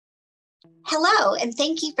Hello, and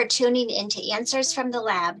thank you for tuning in to Answers from the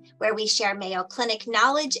Lab, where we share Mayo Clinic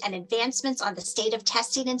knowledge and advancements on the state of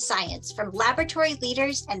testing and science from laboratory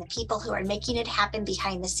leaders and the people who are making it happen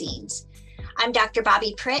behind the scenes. I'm Dr.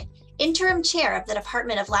 Bobbi Pritt, Interim Chair of the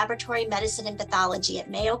Department of Laboratory Medicine and Pathology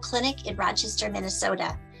at Mayo Clinic in Rochester,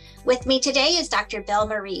 Minnesota. With me today is Dr. Bill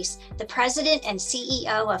Morice, the President and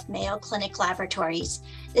CEO of Mayo Clinic Laboratories.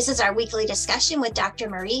 This is our weekly discussion with Dr.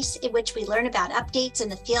 Morice, in which we learn about updates in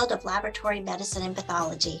the field of laboratory medicine and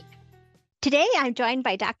pathology. Today, I'm joined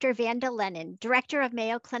by Dr. Vanda Lennon, Director of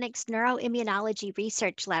Mayo Clinic's Neuroimmunology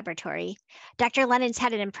Research Laboratory. Dr. Lennon's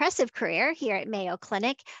had an impressive career here at Mayo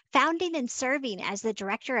Clinic, founding and serving as the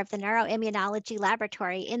Director of the Neuroimmunology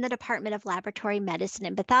Laboratory in the Department of Laboratory Medicine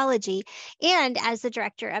and Pathology, and as the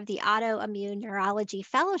Director of the Autoimmune Neurology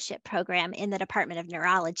Fellowship Program in the Department of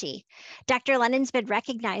Neurology. Dr. Lennon's been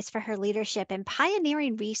recognized for her leadership in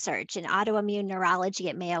pioneering research in autoimmune neurology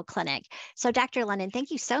at Mayo Clinic. So, Dr. Lennon, thank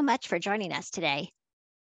you so much for joining us today.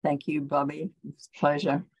 Thank you, Bobbi. It's a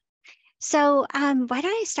pleasure. So why don't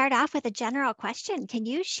I start off with a general question? Can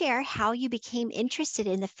you share how you became interested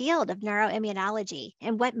in the field of neuroimmunology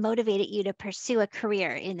and what motivated you to pursue a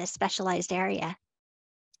career in this specialized area?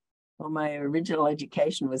 Well, my original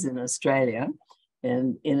education was in Australia,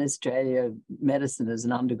 and in Australia, medicine is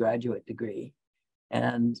an undergraduate degree.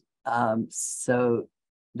 And so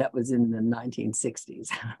that was in the 1960s.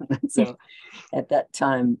 So at that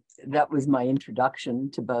time, that was my introduction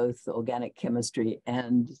to both organic chemistry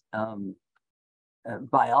and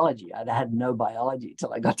biology. I had no biology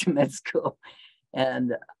till I got to med school.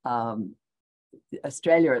 And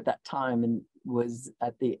Australia at that time was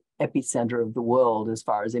at the epicenter of the world as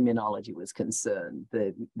far as immunology was concerned.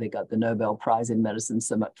 They got the Nobel Prize in Medicine,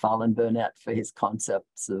 Sir Macfarlane Burnet, for his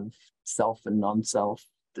concepts of self and non-self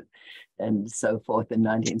and so forth in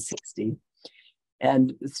 1960.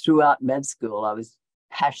 And throughout med school, I was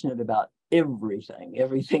passionate about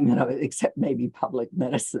everything that I was, except maybe public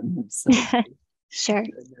medicine. So sure.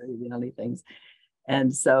 The only things.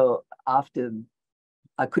 And so after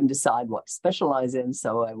I couldn't decide what to specialize in,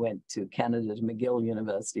 so I went to Canada to McGill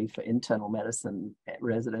University for internal medicine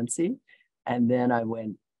residency. And then I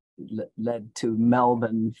led to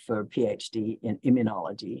Melbourne for a Ph.D. in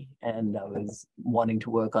immunology. And I was wanting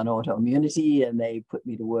to work on autoimmunity, and they put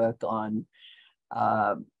me to work on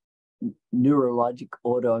neurologic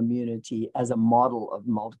autoimmunity as a model of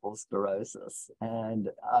multiple sclerosis. And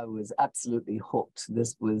I was absolutely hooked.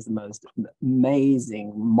 This was the most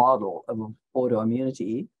amazing model of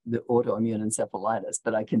autoimmunity, the autoimmune encephalitis.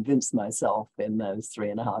 But I convinced myself in those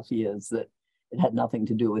 3.5 years that it had nothing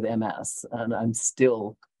to do with MS. And I'm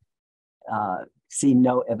still see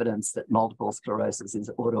no evidence that multiple sclerosis is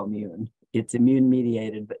autoimmune. It's immune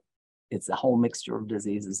mediated, but it's a whole mixture of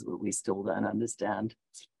diseases that we still don't understand.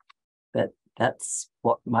 That's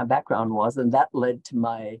what my background was, and that led to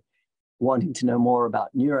my wanting to know more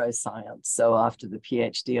about neuroscience. So after the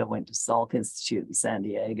PhD, I went to Salk Institute in San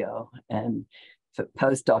Diego and for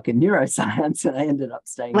postdoc in neuroscience, and I ended up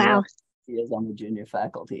staying there years on the junior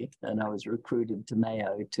faculty, and I was recruited to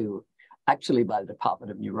Mayo actually by the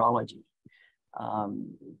Department of Neurology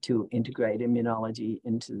to integrate immunology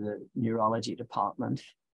into the neurology department.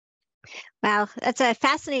 Wow, that's a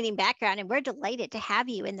fascinating background, and we're delighted to have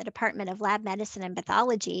you in the Department of Lab Medicine and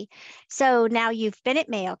Pathology. So now you've been at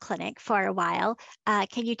Mayo Clinic for a while.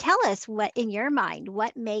 Can you tell us what, in your mind,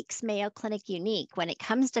 what makes Mayo Clinic unique when it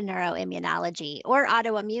comes to neuroimmunology or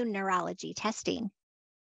autoimmune neurology testing?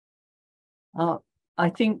 I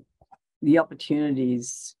think the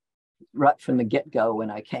opportunities right from the get-go when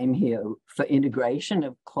I came here for integration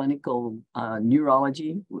of clinical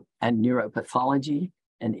neurology and neuropathology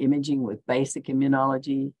and imaging with basic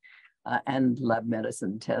immunology and lab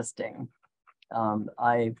medicine testing.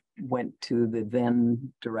 I went to the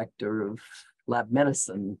then director of lab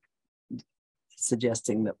medicine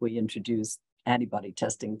suggesting that we introduce antibody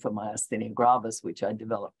testing for myasthenia gravis, which I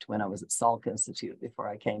developed when I was at Salk Institute before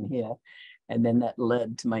I came here. And then that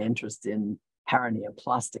led to my interest in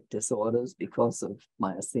paraneoplastic disorders because of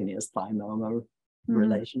myasthenia thymoma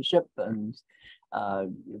relationship and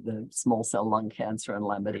the small cell lung cancer and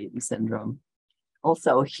Lambert-Eaton syndrome.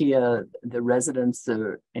 Also here, the residents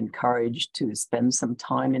are encouraged to spend some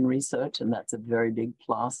time in research, and that's a very big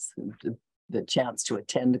plus. The chance to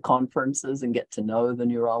attend conferences and get to know the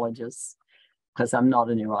neurologists, because I'm not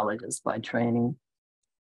a neurologist by training.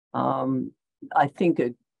 I think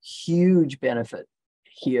a huge benefit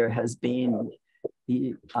here has been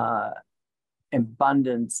the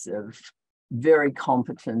abundance of very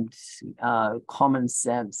competent, common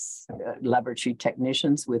sense laboratory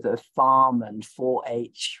technicians with a farm and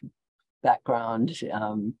 4-H background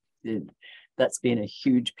that's been a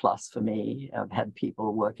huge plus for me. I've had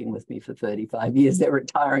people working with me for 35 years. They're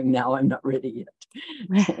retiring now. I'm not ready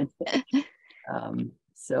yet.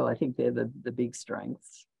 So I think they're the big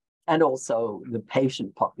strengths. And also the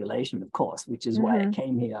patient population, of course, which is why I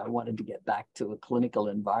came here. I wanted to get back to a clinical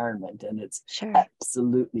environment, and it's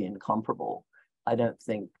absolutely incomparable. I don't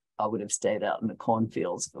think I would have stayed out in the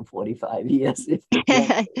cornfields for 45 years if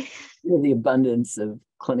it weren't the abundance of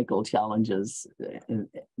clinical challenges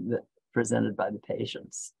that presented by the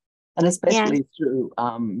patients, and especially through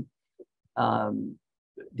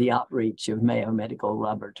the outreach of Mayo Medical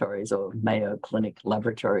Laboratories or Mayo Clinic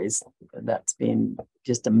Laboratories. That's been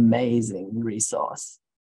just amazing resource.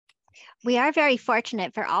 We are very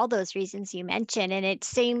fortunate for all those reasons you mentioned, and it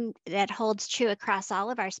seems that holds true across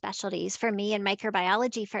all of our specialties. For me in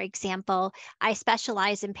microbiology, for example, I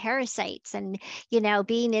specialize in parasites, and,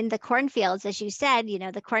 being in the cornfields, as you said,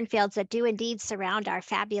 the cornfields that do indeed surround our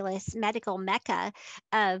fabulous medical mecca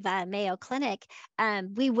of Mayo Clinic,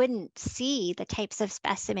 we wouldn't see the types of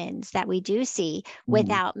specimens that we do see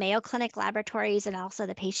without Mayo Clinic laboratories and also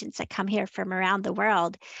the patients that come here from around the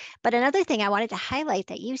world. But another thing I wanted to highlight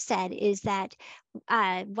that you said is that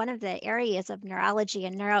one of the areas of neurology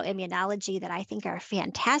and neuroimmunology that I think are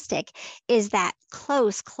fantastic is that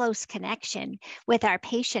close connection with our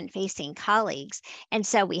patient-facing colleagues. And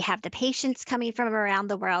so we have the patients coming from around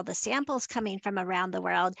the world, the samples coming from around the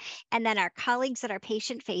world, and then our colleagues that are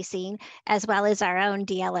patient-facing, as well as our own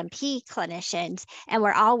DLMP clinicians. And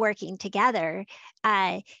we're all working together,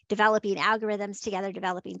 developing algorithms together,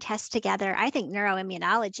 developing tests together. I think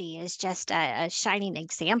neuroimmunology is just a shining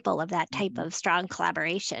example of that type of strong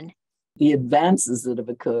collaboration. The advances that have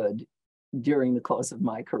occurred during the course of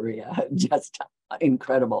my career are just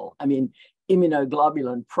incredible. I mean,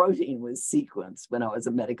 immunoglobulin protein was sequenced when I was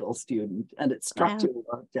a medical student, and its structure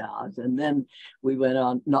worked out. And then we went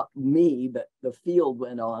on, not me, but the field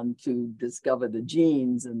went on to discover the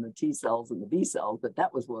genes and the T cells and the B cells, but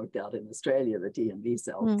that was worked out in Australia, the T and B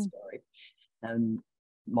cell story. And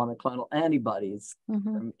monoclonal antibodies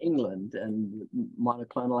from England, and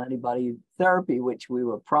monoclonal antibody therapy, which we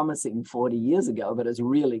were promising 40 years ago, but has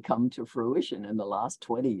really come to fruition in the last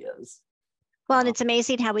 20 years. Well, and it's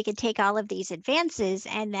amazing how we can take all of these advances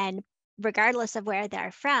and then, regardless of where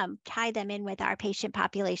they're from, tie them in with our patient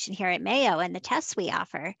population here at Mayo and the tests we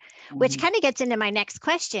offer, which kind of gets into my next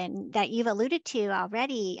question that you've alluded to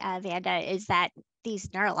already, Vanda, is that these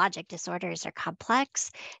neurologic disorders are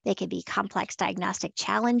complex. They can be complex diagnostic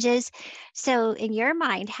challenges. So in your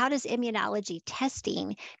mind, how does immunology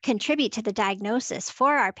testing contribute to the diagnosis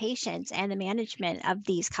for our patients and the management of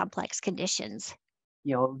these complex conditions?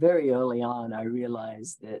 Very early on, I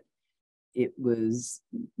realized that it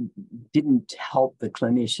didn't help the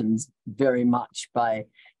clinicians very much by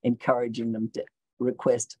encouraging them to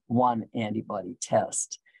request one antibody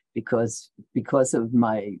test, because of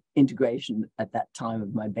my integration at that time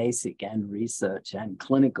of my basic and research and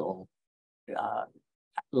clinical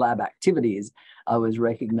lab activities, I was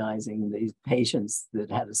recognizing these patients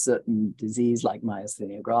that had a certain disease like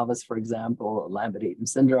myasthenia gravis, for example, or Lambert-Eaton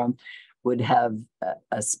syndrome, would have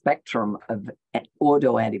a spectrum of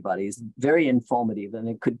autoantibodies, very informative, and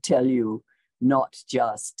it could tell you not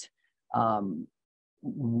just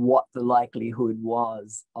what the likelihood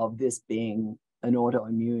was of this being an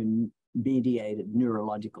autoimmune mediated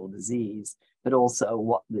neurological disease, but also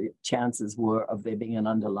what the chances were of there being an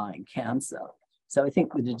underlying cancer. So I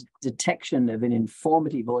think the detection of an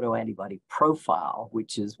informative autoantibody profile,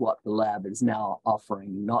 which is what the lab is now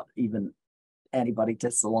offering, not even antibody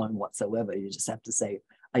tests alone whatsoever. You just have to say,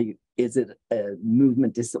 is it a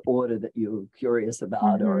movement disorder that you're curious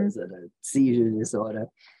about, or is it a seizure disorder?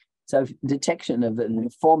 So detection of an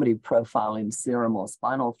informative profile in serum or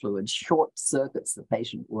spinal fluid short circuits the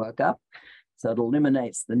patient workup. So it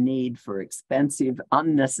eliminates the need for expensive,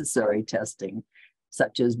 unnecessary testing,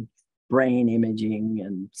 such as brain imaging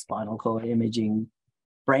and spinal cord imaging.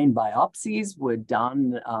 Brain biopsies were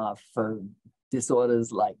done for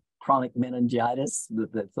disorders like chronic meningitis,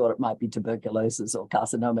 that they thought it might be tuberculosis or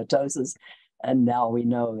carcinomatosis. And now we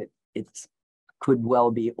know it could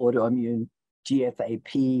well be autoimmune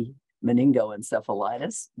GFAP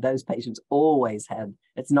meningoencephalitis. Those patients always had,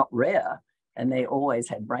 it's not rare, and they always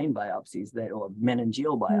had brain biopsies or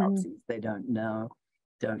meningeal biopsies. They don't now.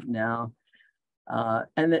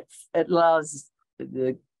 And it allows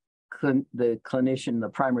the clinician, the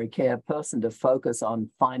primary care person, to focus on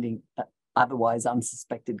finding otherwise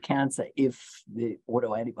unsuspected cancer if the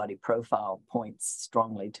autoantibody profile points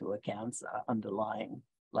strongly to a cancer underlying,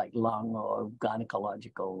 like lung or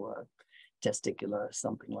gynecological or testicular or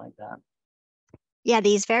something like that. Yeah,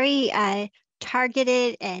 these very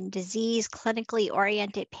targeted and disease clinically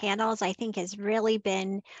oriented panels, I think has really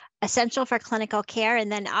been essential for clinical care. And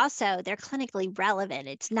then also they're clinically relevant.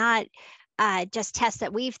 It's not just tests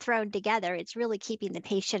that we've thrown together. It's really keeping the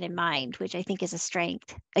patient in mind, which I think is a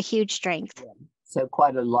strength, a huge strength. Yeah. So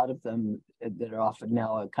quite a lot of them that are offered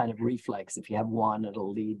now are kind of reflex. If you have one,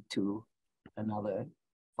 it'll lead to another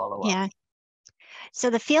follow-up. Yeah. So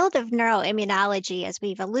the field of neuroimmunology, as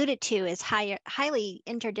we've alluded to, is highly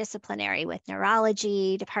interdisciplinary with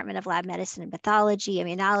neurology, Department of Lab Medicine and Pathology,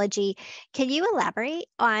 immunology. Can you elaborate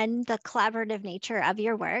on the collaborative nature of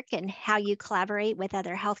your work and how you collaborate with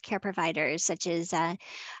other healthcare providers, such as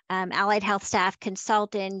allied health staff,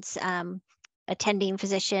 consultants, attending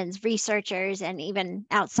physicians, researchers, and even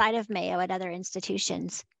outside of Mayo at other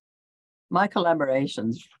institutions? My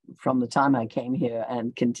collaborations from the time I came here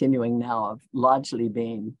and continuing now have largely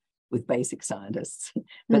been with basic scientists,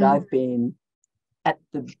 but I've been at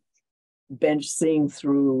the bench seeing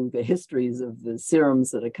through the histories of the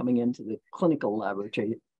serums that are coming into the clinical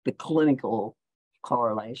laboratory, the clinical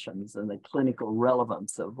correlations and the clinical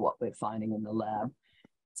relevance of what we're finding in the lab.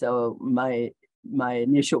 So my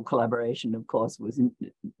initial collaboration, of course, was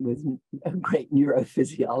with a great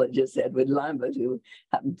neurophysiologist, Edward Lambert, who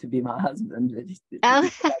happened to be my husband. Oh.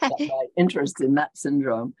 My interest in that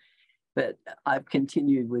syndrome. But I've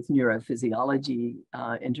continued with neurophysiology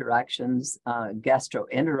interactions,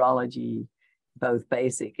 gastroenterology, both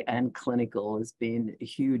basic and clinical, has been a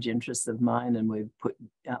huge interest of mine, and we've put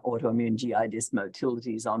autoimmune GI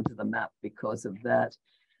dysmotilities onto the map because of that.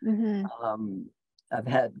 I've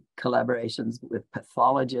had collaborations with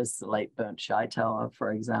pathologists, the late Bernd Scheitauer,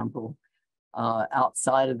 for example,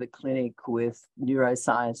 outside of the clinic with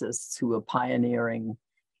neuroscientists who are pioneering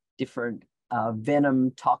different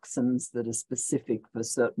venom toxins that are specific for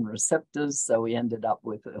certain receptors. So we ended up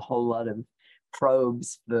with a whole lot of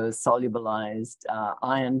probes for solubilized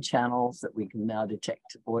ion channels that we can now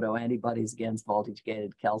detect autoantibodies against,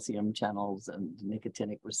 voltage-gated calcium channels and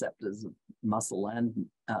nicotinic receptors of muscle and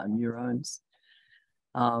neurons.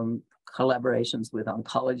 Collaborations with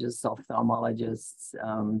oncologists, ophthalmologists,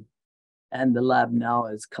 and the lab now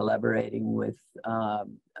is collaborating with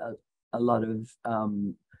a lot of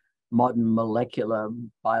modern molecular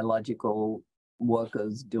biological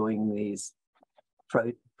workers doing these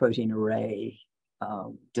protein array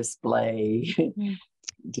display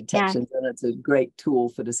detections, and it's a great tool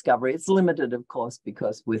for discovery. It's limited, of course,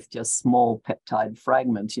 because with just small peptide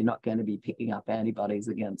fragments, you're not going to be picking up antibodies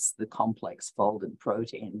against the complex folded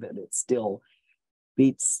protein, but it still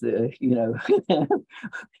beats the,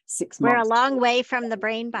 6 months. We're a long way from the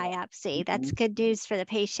brain biopsy. That's good news for the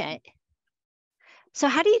patient. So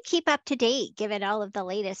how do you keep up to date given all of the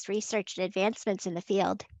latest research and advancements in the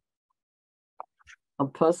field?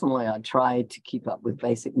 Personally, I try to keep up with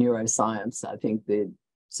basic neuroscience. I think the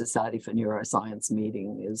Society for Neuroscience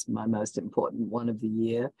meeting is my most important one of the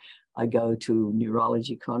year. I go to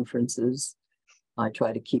neurology conferences. I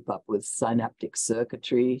try to keep up with synaptic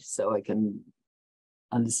circuitry so I can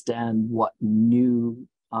understand what new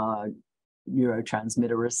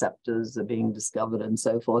neurotransmitter receptors are being discovered and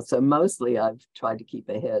so forth. So mostly I've tried to keep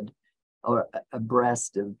ahead or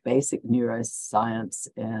abreast of basic neuroscience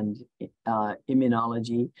and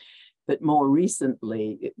immunology. But more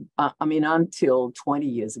recently, until 20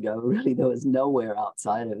 years ago, really, there was nowhere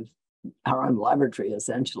outside of our own laboratory,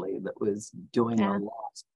 essentially, that was doing a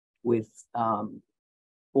lot with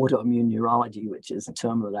autoimmune neurology, which is a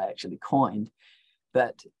term that I actually coined.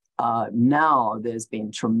 But now there's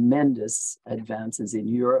been tremendous advances in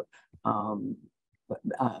Europe,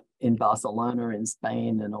 in Barcelona, in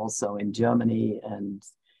Spain, and also in Germany. And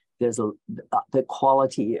there's the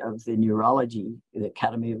quality of the neurology, the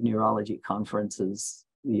Academy of Neurology conferences,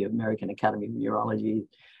 the American Academy of Neurology.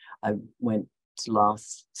 I went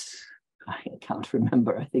last, I can't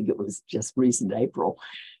remember, I think it was just recent April.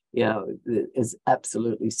 Is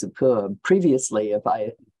absolutely superb. Previously, if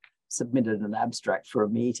I submitted an abstract for a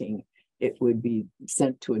meeting, it would be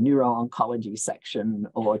sent to a neuro-oncology section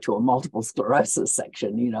or to a multiple sclerosis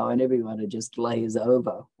section, and everyone would just glaze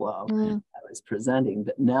over while I was presenting.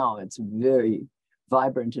 But now it's very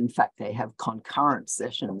vibrant. In fact, they have concurrent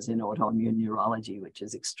sessions in autoimmune neurology, which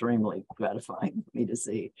is extremely gratifying for me to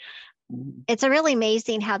see. It's really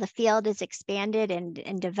amazing how the field has expanded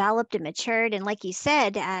and developed and matured. And like you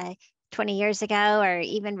said, 20 years ago, or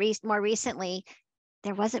even more recently,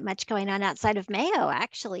 there wasn't much going on outside of Mayo,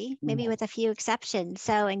 actually, maybe with a few exceptions.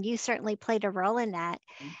 So, and you certainly played a role in that.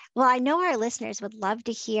 Well, I know our listeners would love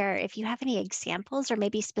to hear if you have any examples or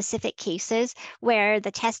maybe specific cases where the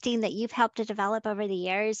testing that you've helped to develop over the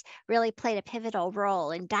years really played a pivotal role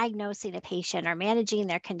in diagnosing a patient or managing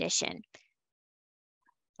their condition.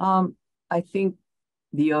 I think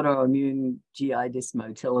the autoimmune GI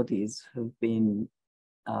dysmotilities have been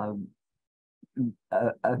a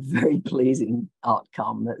very pleasing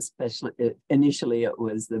outcome, especially initially it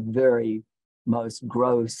was the very most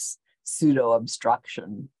gross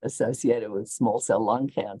pseudo-obstruction associated with small cell lung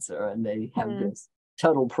cancer, and they have this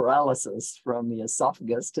total paralysis from the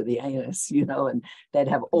esophagus to the anus, and they'd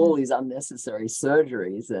have all these unnecessary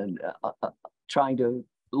surgeries and trying to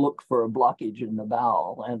look for a blockage in the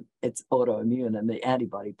bowel, and it's autoimmune, and the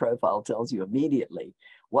antibody profile tells you immediately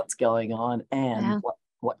what's going on and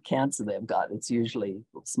what cancer they've got. It's usually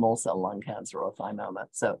small cell lung cancer or thymoma.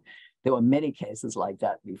 So there were many cases like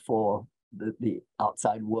that before the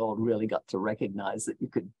outside world really got to recognize that you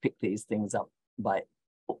could pick these things up by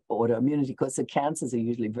autoimmunity, because the cancers are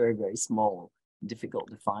usually very, very small, difficult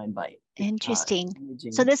to find by Interesting.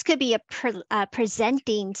 imaging. So this could be a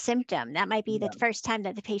presenting symptom. That might be the first time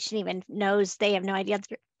that the patient even knows. They have no idea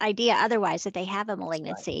otherwise that they have a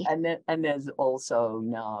malignancy. Right. And there's also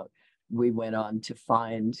now, we went on to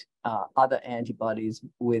find other antibodies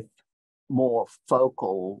with more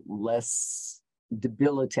focal, less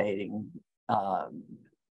debilitating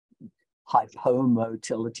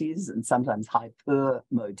hypomotilities and sometimes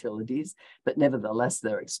hypermotilities, but nevertheless,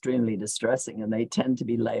 they're extremely distressing, and they tend to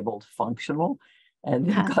be labeled functional, and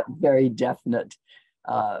they've got very definite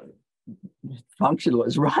functional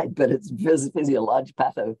is right, but it's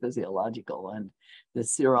pathophysiological, and the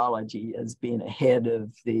serology has been ahead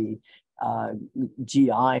of the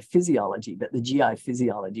GI physiology, but the GI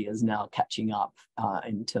physiology is now catching up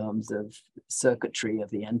in terms of circuitry of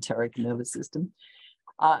the enteric nervous system.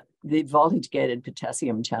 The voltage-gated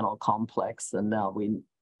potassium channel complex, and now we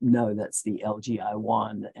know that's the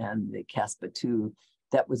LGI1 and the Caspar-2,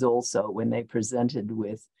 that was also when they presented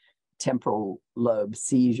with temporal lobe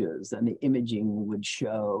seizures, and the imaging would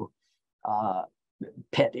show,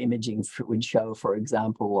 PET imaging would show, for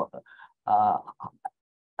example,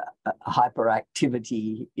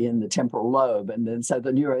 hyperactivity in the temporal lobe. And then so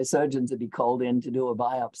the neurosurgeons would be called in to do a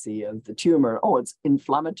biopsy of the tumor. Oh, it's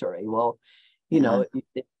inflammatory. Well,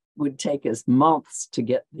 it would take us months to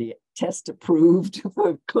get the test approved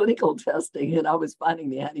for clinical testing. And I was finding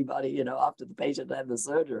the antibody, after the patient had the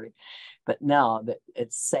surgery. But now that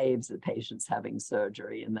it saves the patients having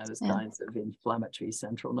surgery and those kinds of inflammatory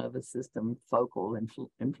central nervous system, focal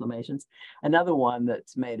inflammations. Another one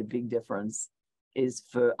that's made a big difference is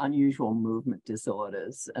for unusual movement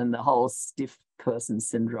disorders and the whole stiff person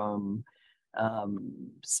syndrome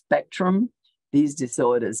spectrum. These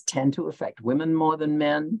disorders tend to affect women more than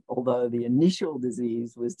men, although the initial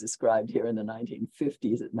disease was described here in the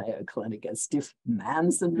 1950s at Mayo Clinic as stiff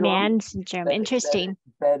man syndrome. Man syndrome, interesting.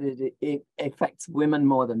 But it affects women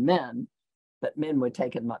more than men, but men were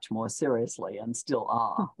taken much more seriously and still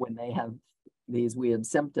are when they have these weird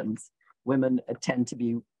symptoms. Women tend to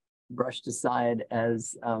be brushed aside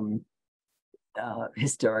as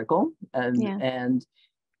hysterical, and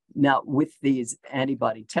now with these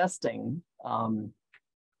antibody testing,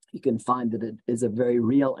 you can find that it is a very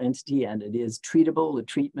real entity and it is treatable. The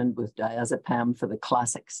treatment with diazepam for the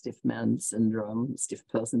classic stiff man syndrome, stiff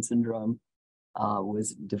person syndrome,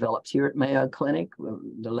 was developed here at Mayo Clinic,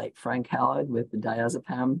 the late Frank Howard with the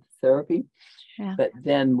diazepam therapy. But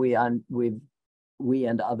then we and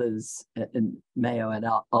others in Mayo and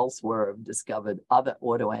elsewhere have discovered other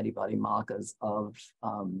autoantibody markers of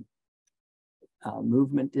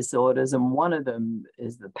movement disorders. And one of them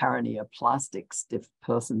is the paraneoplastic stiff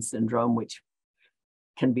person syndrome, which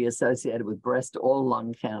can be associated with breast or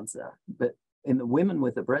lung cancer. But in the women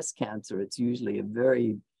with the breast cancer, it's usually a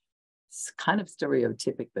very kind of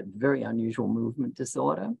stereotypic but very unusual movement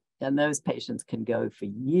disorder. And those patients can go for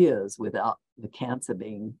years without the cancer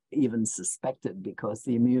being even suspected, because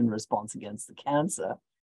the immune response against the cancer,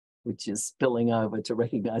 which is spilling over to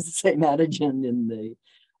recognize the same antigen in the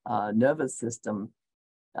nervous system,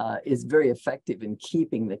 is very effective in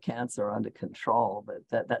keeping the cancer under control.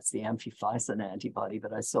 But that's the amphiphyssin antibody.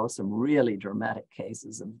 But I saw some really dramatic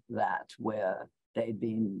cases of that where they'd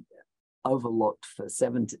been overlooked for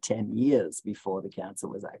 7 to 10 years before the cancer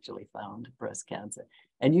was actually found, breast cancer.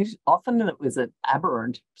 And often it was an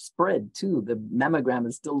aberrant spread too. The mammogram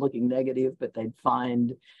is still looking negative, but they'd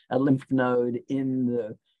find a lymph node in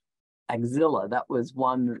the axilla. That was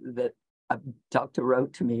one that a doctor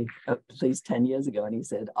wrote to me at least 10 years ago, and he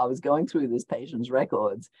said, I was going through this patient's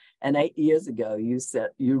records, and 8 years ago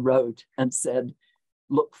you wrote and said,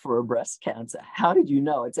 look for a breast cancer. How did you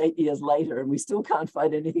know? It's 8 years later and we still can't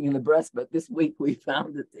find anything in the breast, but this week we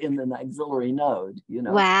found it in an axillary node, you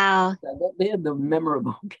know. Wow. So they're the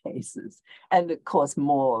memorable cases. And of course,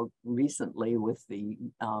 more recently with the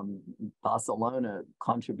Barcelona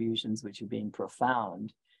contributions, which have been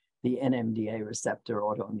profound, the NMDA receptor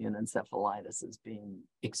autoimmune encephalitis has been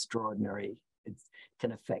extraordinary. It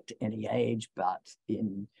can affect any age, but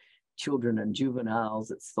in children and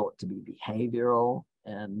juveniles, it's thought to be behavioral,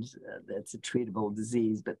 and that's a treatable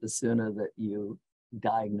disease. But the sooner that you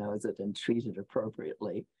diagnose it and treat it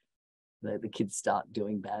appropriately, the kids start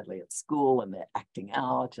doing badly at school and they're acting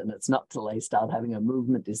out. And it's not till they start having a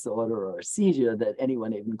movement disorder or a seizure that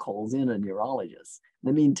anyone even calls in a neurologist. In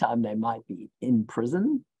the meantime, they might be in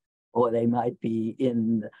prison, or they might be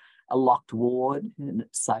in a locked ward in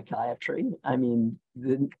psychiatry. I mean,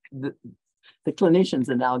 the clinicians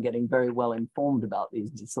are now getting very well informed about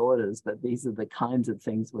these disorders, but these are the kinds of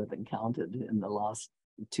things we've encountered in the last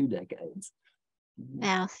 2 decades.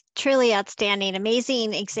 Wow, truly outstanding,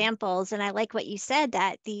 amazing examples. And I like what you said,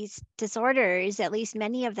 that these disorders, at least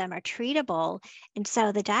many of them, are treatable. And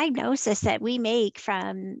so the diagnosis that we make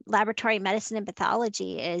from laboratory medicine and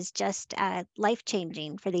pathology is just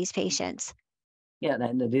life-changing for these patients. Yeah,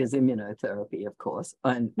 and it is immunotherapy, of course,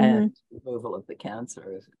 and removal of the cancer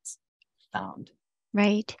if it's found.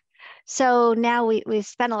 Right. So now we've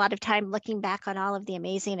spent a lot of time looking back on all of the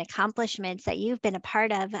amazing accomplishments that you've been a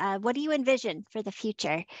part of. What do you envision for the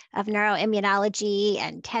future of neuroimmunology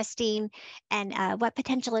and testing, and what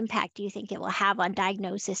potential impact do you think it will have on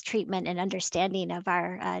diagnosis, treatment, and understanding of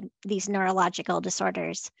our these neurological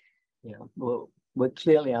disorders? Yeah, well, we're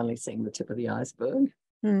clearly only seeing the tip of the iceberg,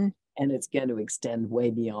 and it's going to extend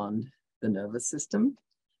way beyond the nervous system.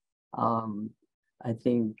 I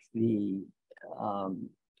think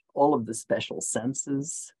all of the special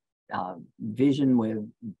senses, vision, we're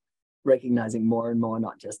recognizing more and more,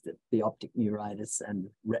 not just the optic neuritis and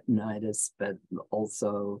retinitis, but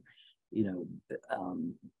also, you know,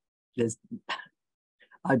 there's,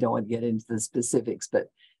 I don't want to get into the specifics,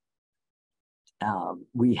 but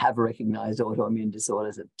we have recognized autoimmune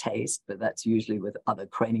disorders of taste, but that's usually with other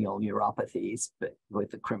cranial neuropathies, but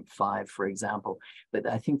with the CRIMP5, for example. But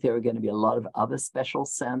I think there are going to be a lot of other special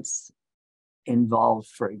sense involved,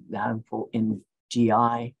 for example, in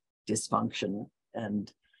GI dysfunction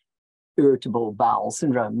and irritable bowel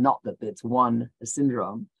syndrome, not that it's one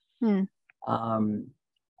syndrome.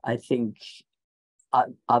 I think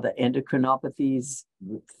other endocrinopathies,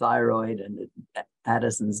 thyroid and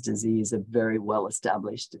Addison's disease, are very well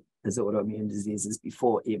established as autoimmune diseases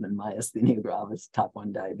before even myasthenia gravis, type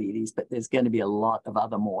 1 diabetes, but there's going to be a lot of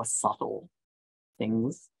other more subtle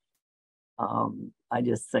things. I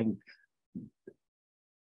just think,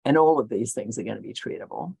 and all of these things are going to be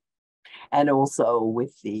treatable. And also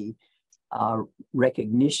with the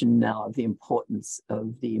recognition now of the importance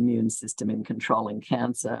of the immune system in controlling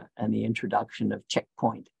cancer and the introduction of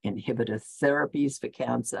checkpoint inhibitor therapies for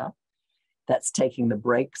cancer, that's taking the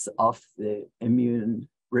brakes off the immune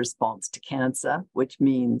response to cancer, which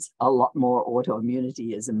means a lot more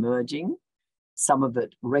autoimmunity is emerging, some of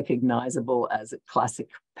it recognizable as a classic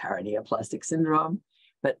paraneoplastic syndrome,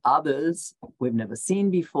 but others we've never seen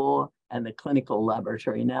before. And the clinical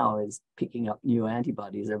laboratory now is picking up new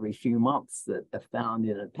antibodies every few months that are found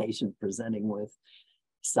in a patient presenting with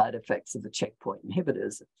side effects of the checkpoint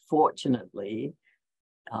inhibitors. Fortunately,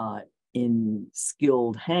 in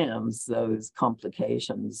skilled hands, those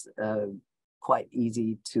complications are quite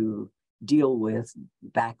easy to deal with.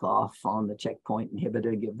 Back off on the checkpoint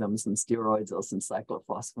inhibitor, give them some steroids or some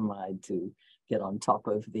cyclophosphamide to get on top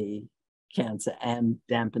of the cancer and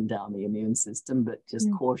dampen down the immune system, but just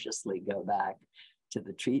cautiously go back to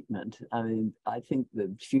the treatment. I mean, I think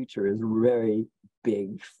the future is very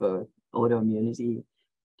big for autoimmunity,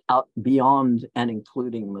 out beyond and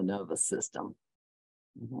including the nervous system.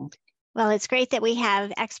 Well, it's great that we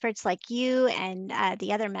have experts like you and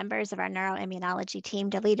the other members of our neuroimmunology team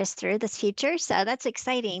to lead us through this future. So that's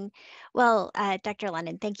exciting. Well, Dr.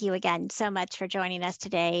 Lennon, thank you again so much for joining us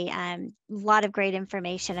today. A lot of great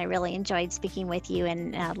information. I really enjoyed speaking with you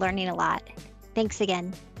and learning a lot. Thanks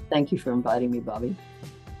again. Thank you for inviting me, Bobbi.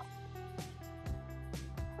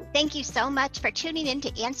 Thank you so much for tuning in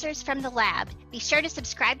to Answers from the Lab. Be sure to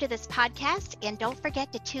subscribe to this podcast and don't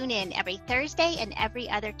forget to tune in every Thursday and every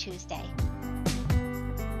other Tuesday.